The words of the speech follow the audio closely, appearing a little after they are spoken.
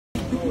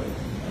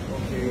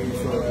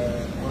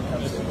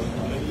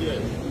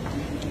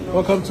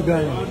Welcome to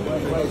Ghana.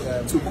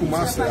 To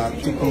Kumasi.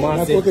 To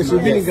Kumasi. Okay, so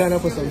you've been in Ghana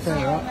for some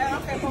time,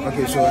 right?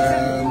 Okay, so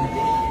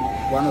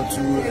one or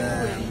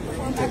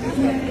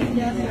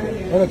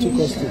two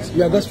questions.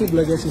 We are gospel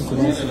bloggers in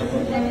Kumasi.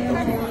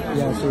 Okay.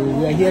 Yeah, so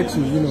we are here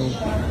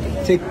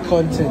to, take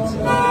content.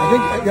 I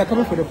think we are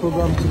coming for the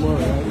program tomorrow,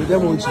 right? With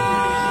MOG.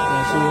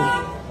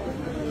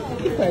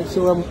 Yeah,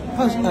 so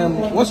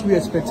what should we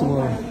expect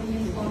tomorrow?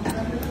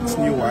 It's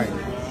new wine.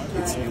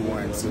 It's new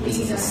wine. So this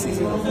is a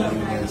season of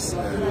newness,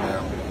 and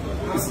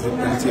this is a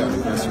 30th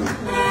anniversary.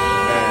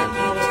 And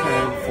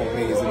 10 for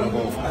me is a number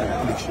of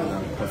completion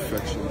and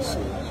perfection. So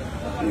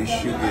we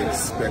should be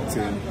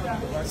expecting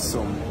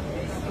some.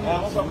 We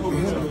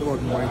have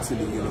God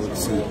mightily, to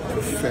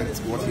perfect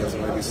what He has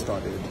already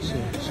started.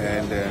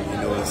 And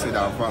he said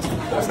our vast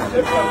was not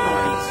new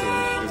wine. So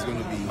there's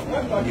going to be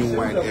new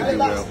wine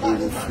everywhere,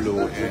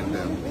 overflow, and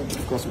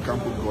of course we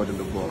can't put God in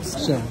the box.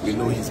 Sure. We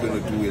know He's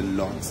going to do a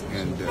lot,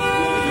 and we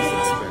just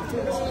expect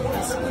it.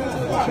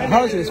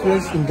 How has your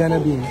experience in Ghana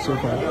been so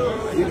far?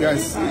 You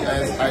guys,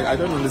 I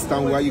don't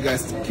understand why you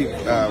guys keep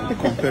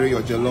comparing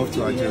your jollof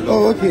to our jollof.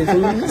 Oh, okay. So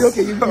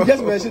you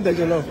just mentioned the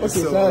jollof.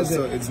 Okay,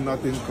 so it's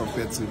nothing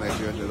compared to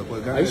Nigerian jollof.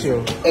 But Ghana, are you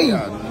sure?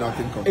 Yeah,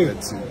 nothing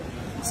compared to.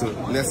 So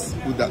let's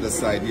put that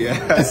aside.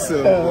 Yeah.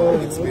 So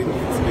it's been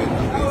amazing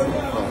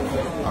from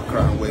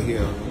Accra, and we're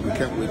here. We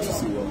can't wait to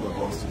see what God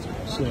wants to do.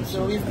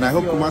 Sure. And I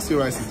hope Kumasi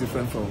rice is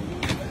different from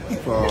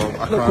Accra.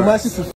 No, Kumasi